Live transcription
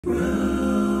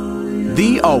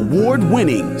the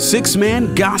award-winning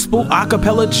 6-man gospel a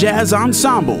cappella jazz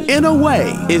ensemble,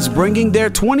 InAWay, is bringing their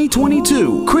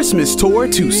 2022 Christmas tour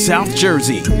to South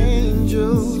Jersey.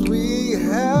 Angels we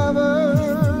have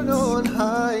on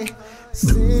high,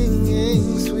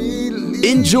 singing sweetly.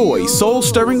 Enjoy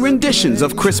soul-stirring renditions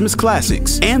of Christmas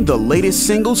classics and the latest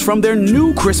singles from their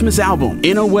new Christmas album.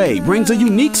 InAWay brings a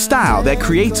unique style that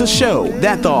creates a show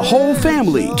that the whole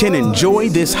family can enjoy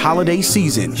this holiday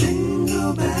season.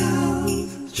 Jingle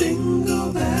bells,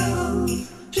 jingle bells,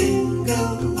 jingle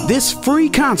bells. This free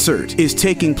concert is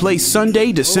taking place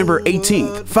Sunday, December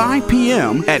 18th, 5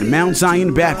 p.m. at Mount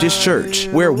Zion Baptist Church,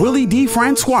 where Willie D.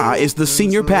 Francois is the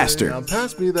senior pastor. Now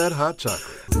pass me that hot chocolate.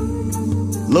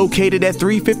 Located at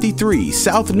 353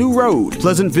 South New Road,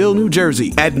 Pleasantville, New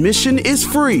Jersey. Admission is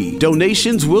free.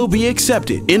 Donations will be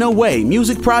accepted. InAWay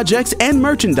music projects and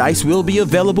merchandise will be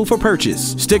available for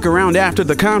purchase. Stick around after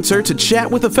the concert to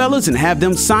chat with the fellas and have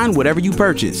them sign whatever you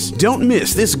purchase. Don't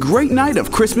miss this great night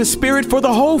of Christmas spirit for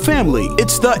the whole family.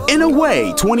 It's the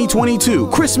InAWay 2022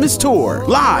 Christmas Tour,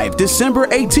 live December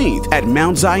 18th at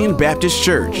Mount Zion Baptist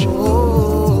Church.